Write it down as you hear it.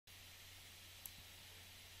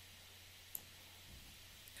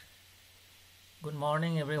Good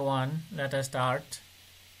morning everyone. Let us start.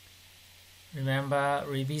 Remember,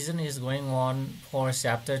 revision is going on for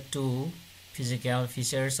chapter 2, physical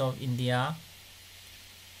features of India.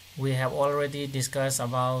 We have already discussed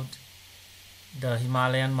about the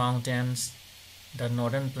Himalayan mountains, the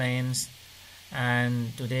northern plains,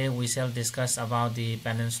 and today we shall discuss about the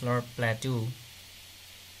Peninsular Plateau.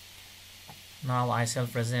 Now I shall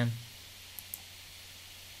present.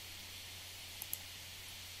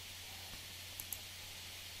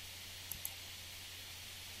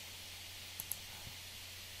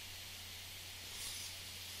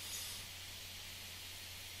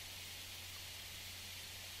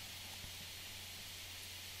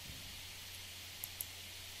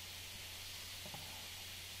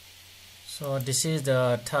 So this is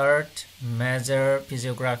the third major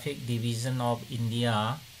physiographic division of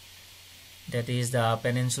India, that is the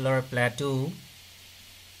Peninsular Plateau.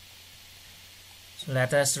 So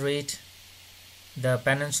let us read. The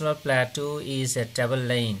Peninsular Plateau is a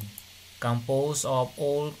tableland composed of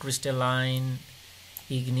all crystalline,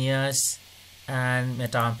 igneous and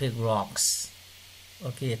metamorphic rocks.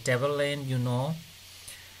 Okay, tableland, you know,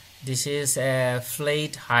 this is a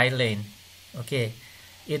flat highland. Okay,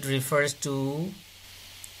 it refers to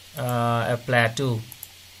a plateau.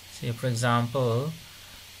 See, for example,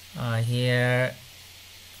 here,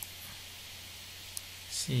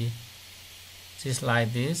 see, just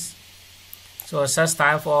like this. So such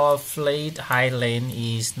type of flat highland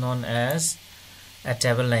is known as a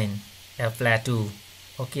tableland, a plateau.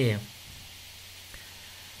 Okay,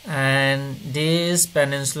 and this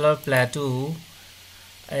Peninsular Plateau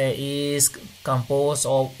is composed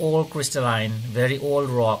of all crystalline, very old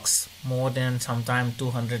rocks, more than sometimes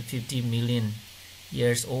 250 million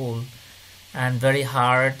years old, and very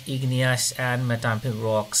hard igneous and metamorphic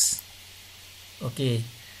rocks. Okay,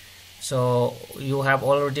 so you have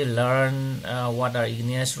already learned what are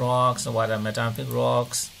igneous rocks, what are metamorphic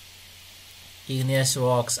rocks. Igneous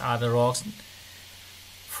rocks are the rocks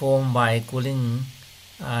formed by cooling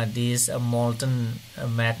this molten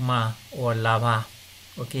magma or lava.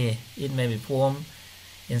 Okay, it may be formed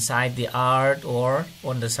inside the earth or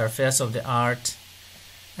on the surface of the earth.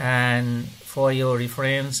 And for your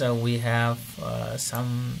reference, we have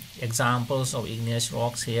some examples of igneous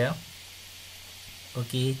rocks here.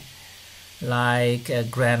 Okay, like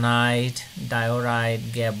granite,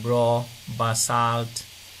 diorite, gabbro, basalt,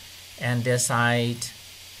 andesite,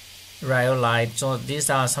 rhyolite. So these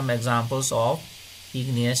are some examples of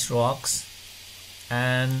igneous rocks.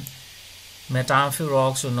 And metamorphic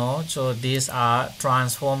rocks, you know, so these are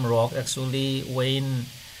transformed rock. Actually, when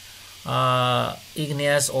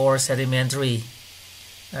igneous or sedimentary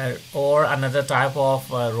or another type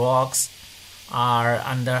of rocks are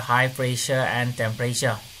under high pressure and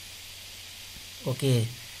temperature. Okay,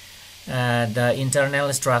 the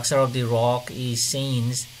internal structure of the rock is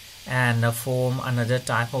changed and form another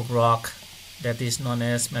type of rock that is known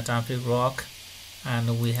as metamorphic rock.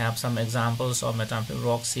 And we have some examples of metamorphic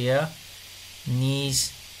rocks here: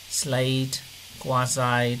 gneiss, slate,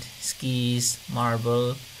 quartzite, schist,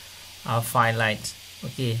 marble, phyllite.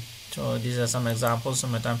 Okay, so these are some examples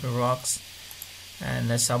of metamorphic rocks,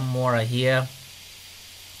 and some more are here.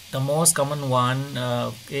 The most common one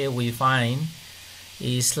we find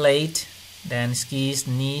is slate, then schist,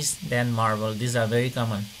 gneiss, then marble. These are very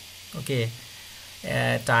common. Okay,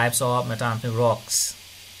 types of metamorphic rocks.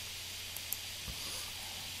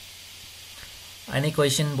 Any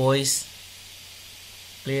question, boys?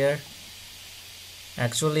 Clear?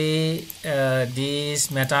 Actually,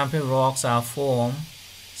 these metamorphic rocks are formed.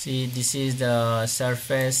 See, this is the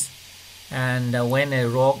surface, and when a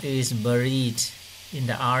rock is buried in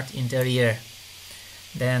the earth interior,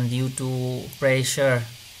 then due to pressure,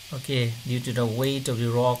 okay, due to the weight of the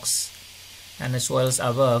rocks and the soils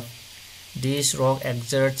above, this rock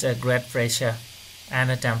exerts a great pressure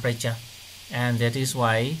and a temperature, and that is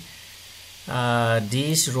why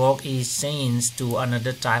this rock is changed to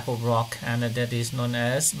another type of rock, and that is known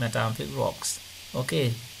as metamorphic rocks.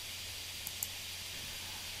 Okay,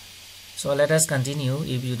 so let us continue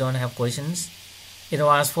if you don't have questions. It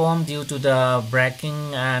was formed due to the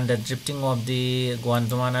breaking and the drifting of the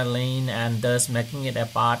Gondwana line, and thus making it a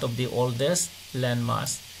part of the oldest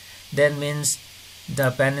landmass. That means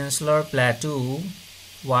the Peninsular Plateau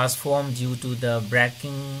was formed due to the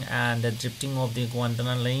breaking and the drifting of the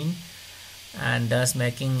Gondwana line, and thus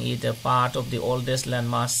making it a part of the oldest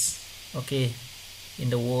landmass, okay, in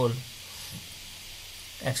the world.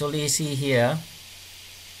 Actually, see here,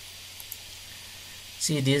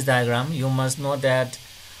 see this diagram. You must know that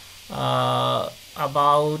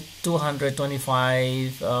about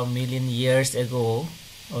 225 million years ago,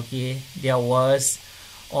 okay, there was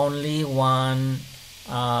only one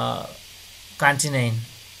continent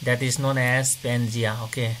that is known as Pangaea,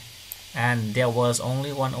 okay, and there was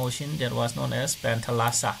only one ocean that was known as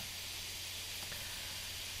Panthalassa.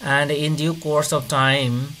 And in due course of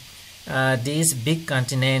time, this big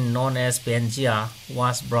continent known as Pangaea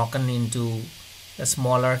was broken into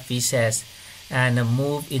smaller pieces and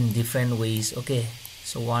moved in different ways, okay.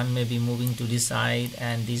 So one may be moving to this side,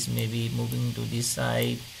 and this may be moving to this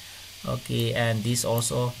side, okay, and this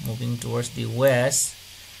also moving towards the west.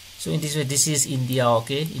 So in this way, this is India,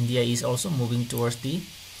 okay. India is also moving towards the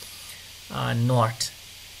north.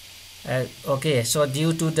 Okay, so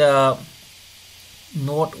due to the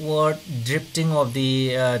northward drifting of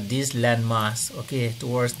the this landmass, okay,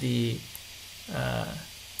 towards the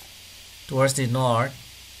north,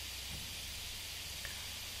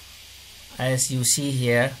 as you see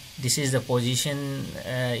here, this is the position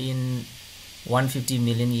in 150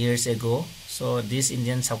 million years ago. So this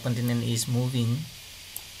Indian subcontinent is moving,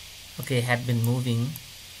 okay, had been moving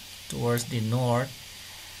towards the north,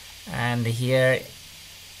 and here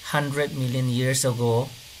 100 million years ago,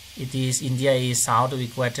 it is India is south of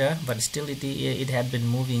equator, but still it had been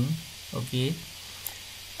moving, okay.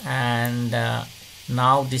 And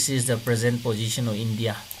now this is the present position of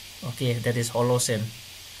India, okay, that is Holocene.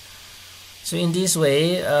 So in this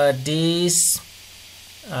way, this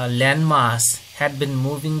landmass had been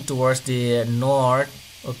moving towards the north,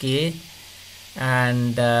 okay,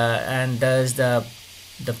 and thus the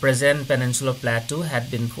present Peninsular Plateau had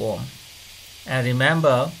been formed. And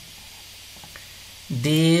remember,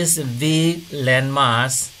 this big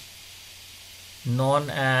landmass known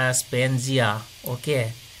as Pangaea,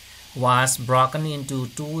 okay, was broken into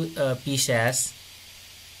two pieces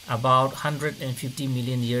about 150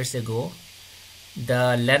 million years ago.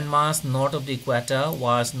 The landmass north of the equator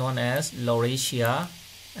was known as Laurasia,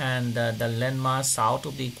 and the landmass south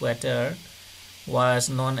of the equator was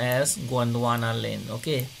known as Gondwana land,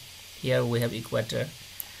 okay. Here we have equator,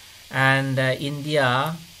 and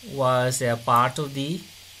India was a part of the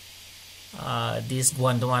this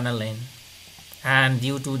Gondwana land, and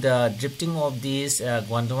due to the drifting of this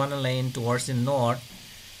Gondwana land towards the north,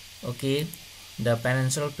 okay, the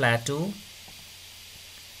Peninsular Plateau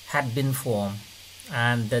had been formed,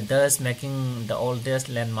 and thus making the oldest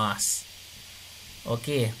landmass,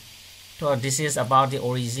 okay. So this is about the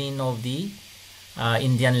origin of the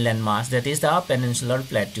Indian landmass, that is the Peninsular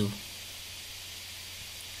Plateau.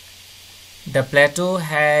 The plateau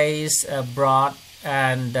has broad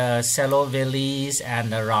and shallow valleys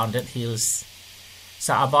and rounded hills.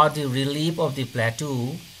 So about the relief of the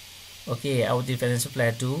plateau, okay, of the Peninsular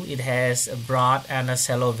Plateau, it has broad and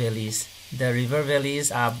shallow valleys. The river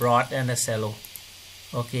valleys are broad and shallow,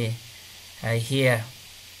 okay. Here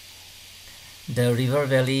the river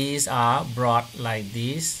valleys are broad like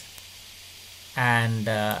this and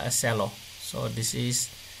shallow. So this is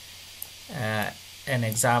an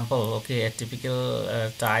example, okay, a typical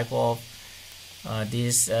type of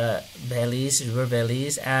these valleys, river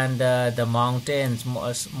valleys, and the mountains,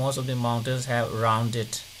 most of the mountains have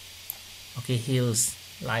rounded, okay, hills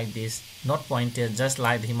like this, not pointed, just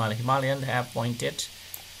like the Himalayans have pointed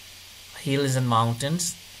hills and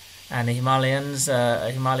mountains, and the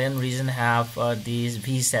Himalayan region have these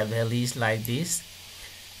V-shaped valleys like this,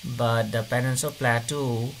 but the Peninsular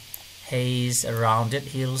Plateau has rounded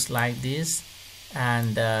hills like this,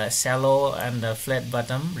 and shallow and flat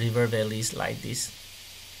bottom river valleys like this.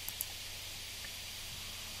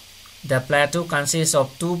 The plateau consists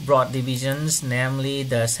of two broad divisions, namely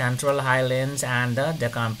the Central Highlands and the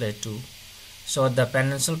Deccan Plateau. So the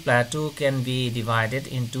Peninsular Plateau can be divided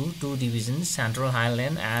into two divisions, Central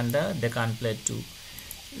Highland and the Deccan Plateau.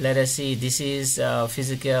 Let us see, this is a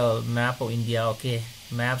physical map of India, okay,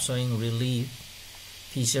 map showing relief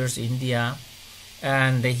features India.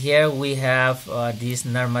 And here we have this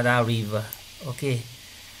Narmada river, okay,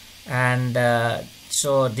 and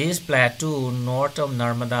so this plateau north of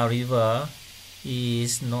Narmada river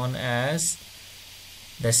is known as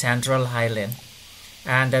the Central Highland,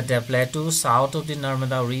 and the plateau south of the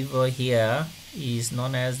Narmada river here is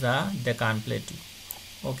known as the Deccan Plateau,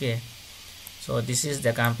 okay. So this is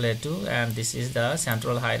Deccan Plateau and this is the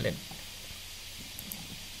Central Highland.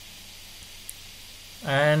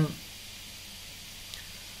 And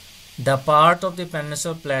the part of the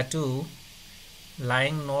Peninsular Plateau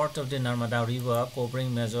lying north of the Narmada river,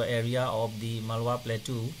 covering major area of the Malwa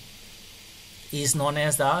Plateau, is known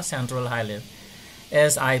as the Central Highland.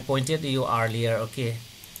 As I pointed to you earlier, okay,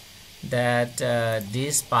 that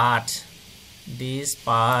this part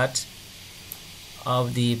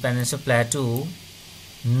of the Peninsular Plateau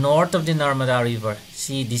north of the Narmada river.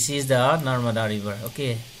 See, this is the Narmada river.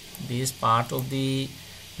 Okay, this part of the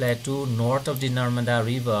plateau north of the Narmada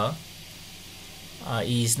river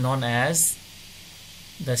is known as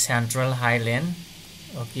the Central Highland.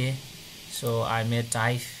 Okay, so I may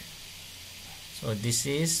type. So this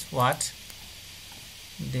is what?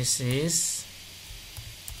 This is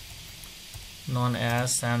known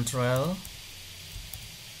as Central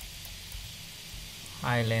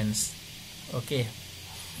Highlands. Okay.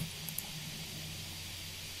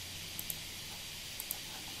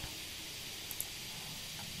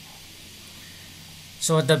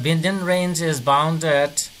 So the Vindhyan range is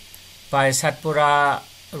bounded by Satpura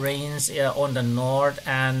range on the north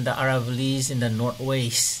and the Aravallis in the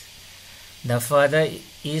northwest. The further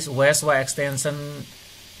east-westward extension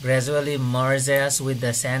gradually merges with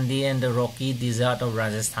the sandy and the rocky desert of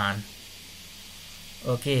Rajasthan.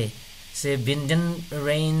 Okay, so Vindhyan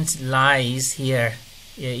range lies here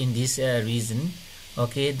in this region.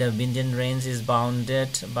 Okay, the Vindhyan range is bounded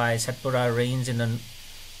by Satpura range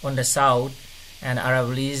on the south and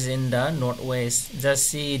Aravallis in the northwest. Just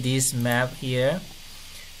see this map here.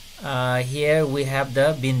 Here we have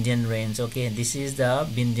the Vindhyan range. Okay, this is the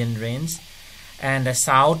Vindhyan range, and the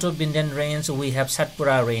south of Vindhyan range we have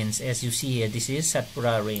Satpura range. As you see here, this is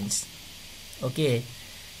Satpura range. Okay,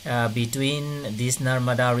 between this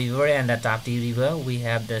Narmada river and the Tapti river we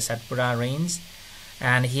have the Satpura range,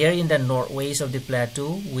 and here in the northwest of the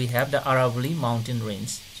plateau we have the Aravalli mountain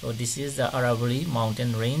range. So this is the Aravalli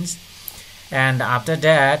mountain range, and after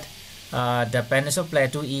that the Peninsular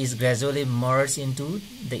Plateau is gradually merged into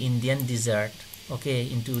the Indian desert.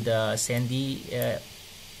 Okay, into the sandy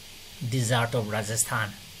desert of Rajasthan.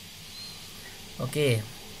 Okay,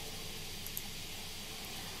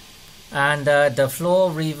 and the flow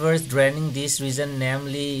of rivers draining this region,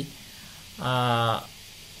 namely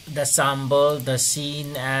the Sambal, the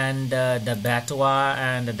Seen, and the Betwa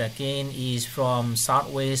and the Kane, is from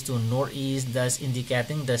southwest to northeast, thus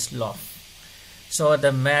indicating the slope. So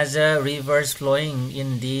the major rivers flowing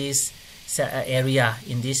in this area,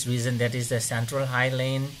 in this region, that is the Central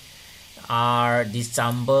Highland, are the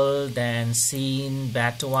Sambal, then Seen,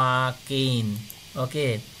 Betwa, Kane.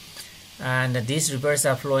 Okay, and these rivers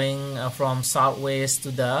are flowing from southwest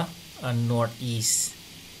to the northeast,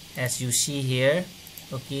 as you see here.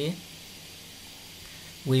 Okay,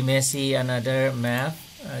 we may see another map.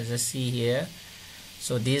 Just see here.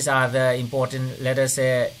 So these are the important, let us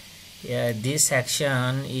say, this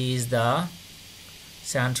section is the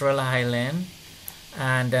Central Highland,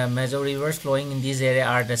 and the major rivers flowing in this area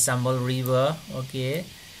are the Sambal river. Okay,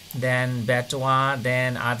 then Betwa,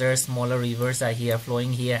 then other smaller rivers are here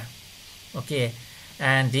flowing here. Okay,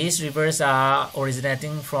 and these rivers are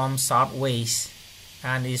originating from southwest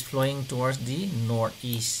and is flowing towards the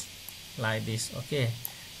northeast like this. Okay,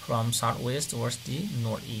 from southwest towards the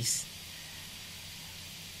northeast.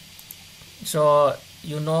 So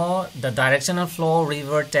you know the directional flow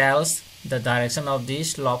river tells the direction of the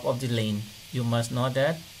slope of the lane. You must know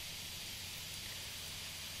that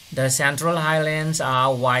the Central Highlands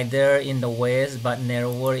are wider in the west but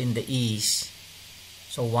narrower in the east.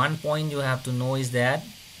 So one point you have to know is that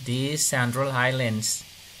these Central Highlands,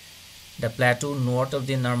 the plateau north of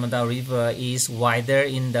the Narmada river, is wider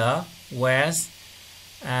in the west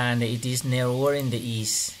and it is narrower in the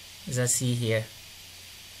east. Just see here.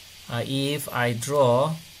 If I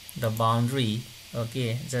draw the boundary,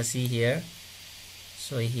 okay, just see here.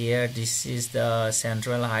 So here this is the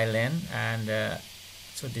Central Highland, and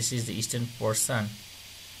so this is the eastern portion.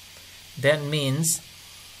 That means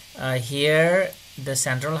here the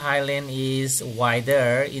Central Highland is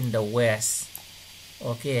wider in the west.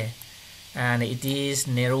 Okay, and it is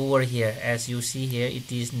narrower here. As you see here, it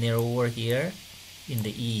is narrower here in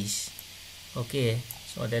the east. Okay,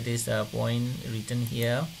 so that is the point written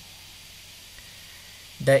here.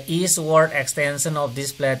 The eastward extension of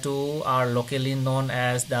this plateau are locally known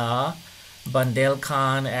as the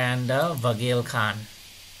Bundelkhand and the Baghelkhand.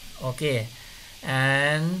 Okay,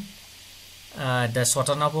 and the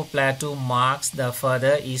Chotanagpur Plateau marks the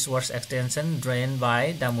further eastward extension drained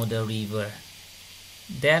by Damodar River.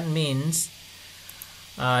 That means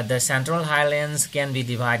the Central Highlands can be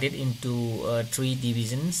divided into 3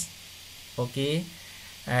 divisions. Okay,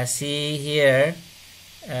 see here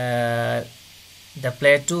the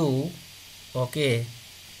plateau. Okay,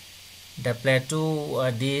 the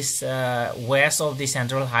plateau, this west of the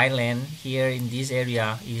Central Highland here in this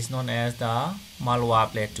area is known as the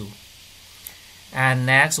Malwa Plateau. And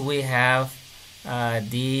next we have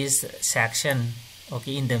this section.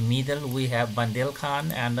 Okay, in the middle we have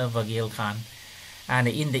Bundelkhand and the Baghelkhand, and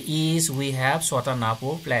in the east we have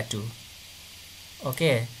Chotanagpur Plateau.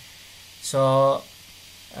 Okay, so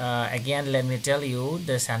again let me tell you,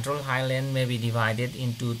 the central highland may be divided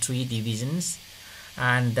into 3 divisions,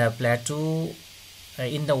 and the plateau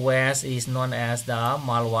in the west is known as the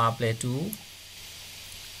Malwa Plateau,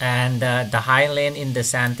 and the highland in the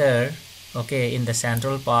center, okay, in the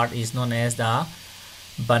central part, is known as the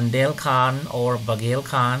Bundelkhand or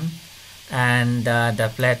Bagelkhand, and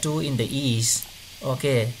the plateau in the east,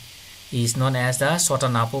 okay, is known as the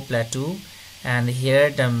Sotanapo Plateau, and here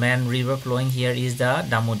the main river flowing here is the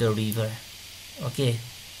Damodar River, okay,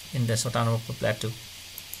 in the Sotanapo Plateau.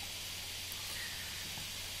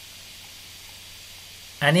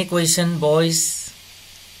 Any question, boys?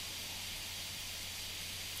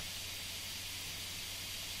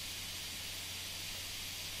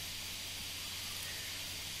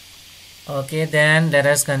 Okay, then let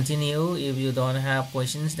us continue. If you don't have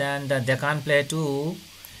questions, then the Deccan Plateau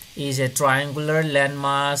is a triangular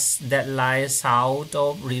landmass that lies south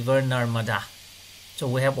of river Narmada. So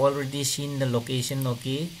we have already seen the location,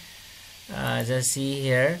 okay, just see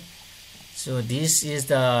here. So this is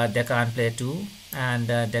the Deccan Plateau, and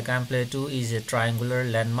the Deccan Plateau is a triangular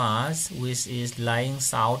landmass which is lying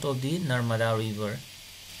south of the Narmada River.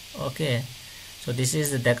 Okay, so this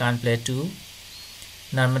is the Deccan Plateau.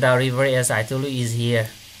 Narmada River, as I told you, is here.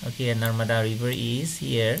 Okay, Narmada River is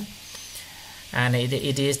here, and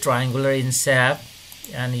it is triangular in shape,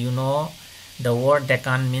 and you know the word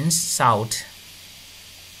Deccan means south.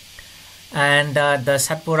 And the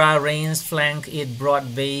Satpura Range flank its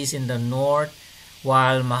broad base in the north,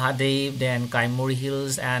 while Mahadev, then Kaimur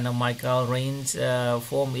Hills and Michael Range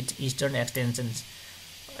form its eastern extensions.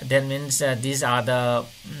 That means these are the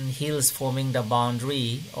hills forming the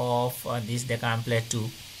boundary of this Deccan Plateau.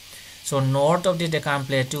 So north of the Deccan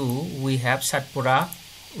Plateau we have Satpura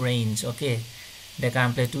Range. Okay,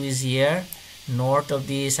 Deccan Plateau is here. North of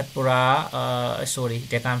the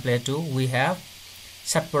Deccan Plateau we have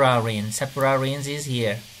Satpura Range. Satpura Range is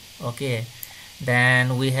here. Okay,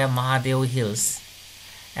 then we have Mahadev Hills,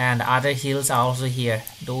 and other hills are also here.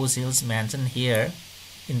 Those hills mentioned here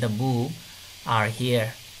in the book are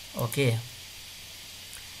here. Okay,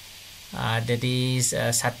 that is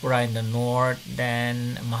Satpura in the north,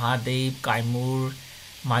 then Mahadev, Kaimur,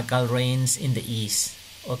 Michael Range in the east.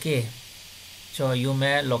 Okay, so you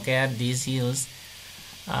may locate these hills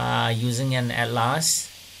using an atlas.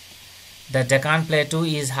 The Deccan Plateau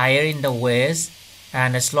is higher in the west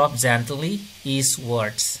and slopes gently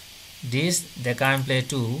eastwards. This Deccan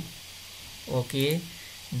Plateau, okay,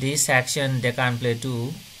 this section Deccan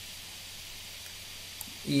Plateau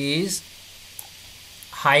is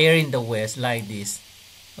higher in the west, like this.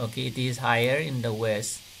 Okay, it is higher in the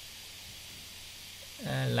west,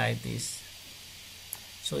 like this.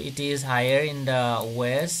 So it is higher in the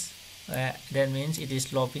west, that means it is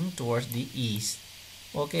sloping towards the east.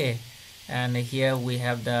 Okay, and here we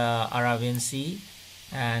have the Arabian Sea,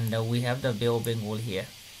 and we have the Bay of Bengal here.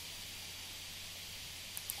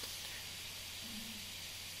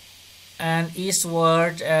 And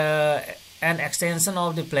eastward, an extension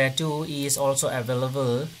of the plateau is also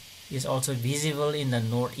available, is also visible in the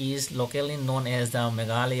northeast, locally known as the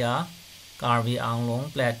Meghalaya Karbi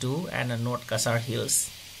Anglong Plateau and the North Kasar Hills.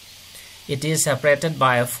 It is separated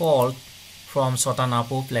by a fault from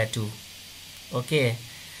Sotanapo Plateau. Okay,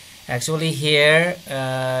 actually here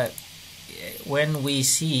when we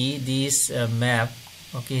see this map,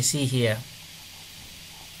 okay, see here,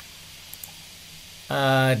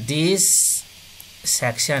 this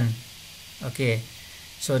section, okay,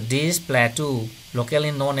 so this plateau,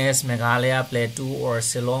 locally known as Meghalaya Plateau or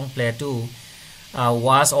Shillong Plateau,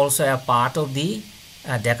 was also a part of the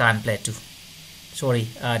Deccan Plateau. Sorry,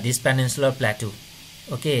 this Peninsular Plateau.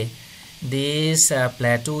 Okay, this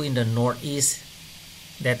plateau in the northeast,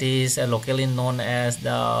 that is locally known as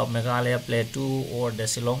the Meghalaya Plateau or the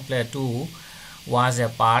Shillong Plateau, was a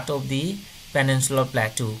part of the Peninsular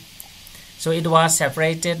Plateau. So it was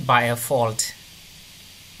separated by a fault.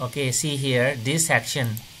 Okay, see here, this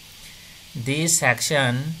section, the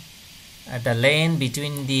lane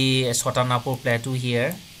between the Sotanapo Plateau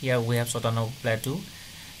here we have Sotanapo Plateau,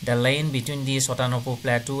 the lane between the Sotanapo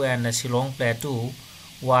Plateau and the Shillong Plateau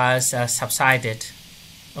was subsided.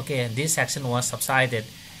 Okay, this section was subsided,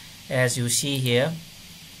 as you see here.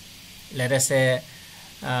 Let us say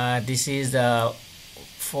this is the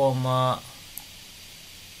former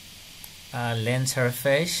land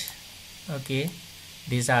surface. Okay,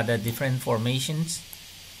 these are the different formations,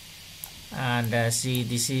 and see,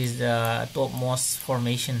 this is the topmost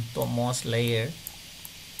formation, topmost layer,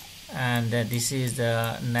 and this is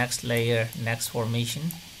the next layer, next formation,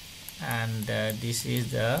 and this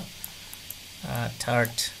is the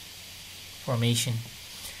third formation.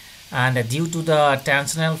 And due to the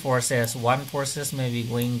tensional forces, one forces may be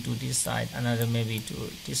going to this side, another may be to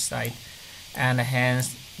this side, and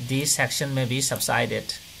hence this section may be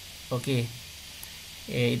subsided. Okay,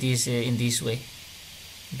 it is in this way.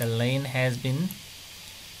 The lane has been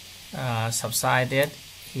subsided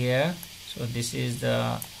here. So this is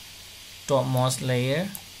the topmost layer.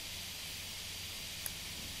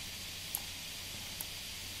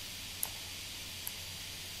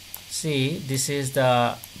 See, this is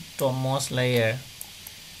the topmost layer,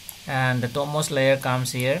 and the topmost layer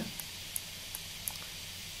comes here,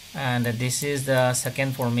 and this is the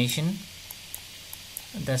second formation.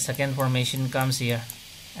 The second formation comes here,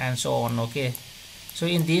 and so on. Okay, so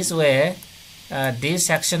in this way this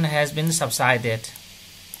section has been subsided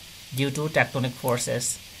due to tectonic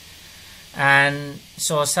forces. And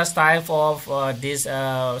so such type of this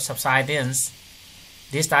subsidence,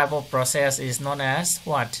 this type of process is known as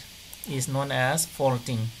what? Is known as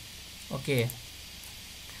faulting. Okay,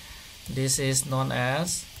 this is known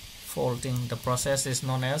as faulting. The process is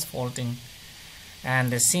known as faulting.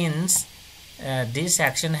 And since this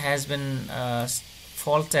section has been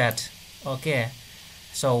faulted, okay,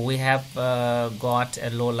 so we have got a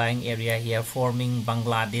low-lying area here forming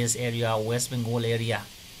Bangladesh area, West Bengal area,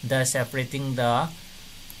 thus separating the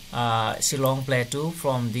Shillong Plateau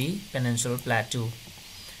from the Peninsular Plateau.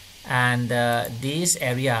 And this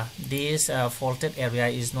area, this faulted area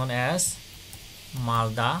is known as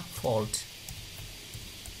Malda Fault.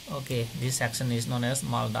 Okay, this section is known as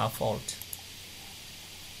Malda Fault.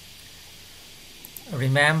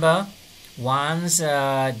 Remember, once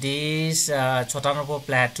this Chotanagpur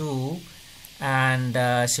Plateau and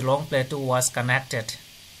Shillong Plateau was connected,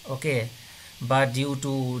 okay, but due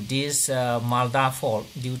to this Malda Fault,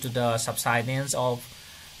 due to the subsidence of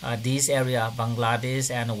this area, Bangladesh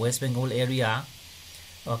and West Bengal area,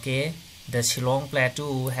 okay, the Shillong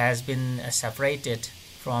Plateau has been separated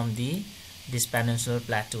from this Peninsular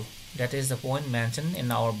Plateau. That is the point mentioned in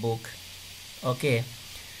our book. Okay,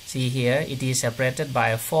 see here, it is separated by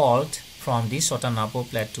a fault from the Chotanagpur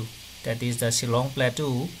Plateau. That is the Shillong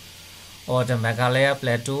Plateau or the Meghalaya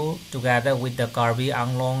Plateau together with the Karbi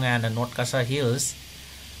Anglong and the North Kasa Hills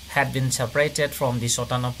had been separated from the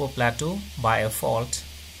Chotanagpur Plateau by a fault.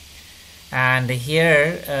 And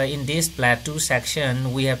here in this plateau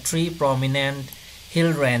section we have three prominent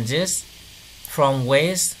hill ranges from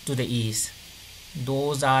west to the east.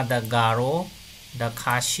 Those are the Garo, the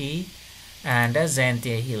Khashi and the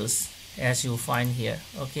Jaintia hills, as you find here.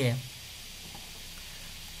 Okay,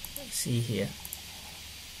 see here,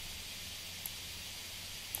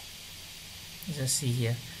 just see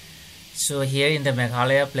here. So here in the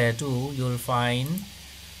Meghalaya Plateau you will find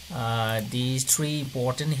these three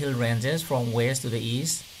important hill ranges from west to the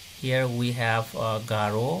east. Here we have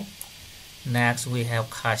Garo, next we have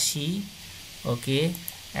Khashi, okay,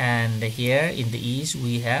 and here in the east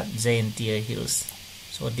we have Jaintia hills.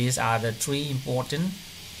 So these are the three important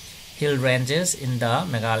hill ranges in the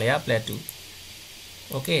Meghalaya Plateau.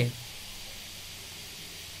 Okay,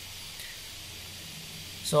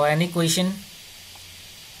 so any question?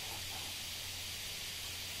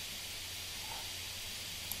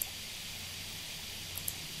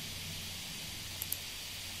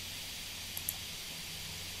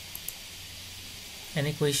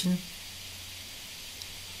 Any question?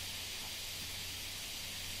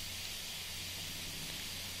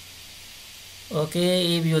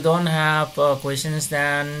 Okay, if you don't have questions,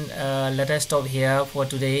 then let us stop here for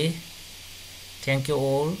today. Thank you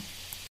all.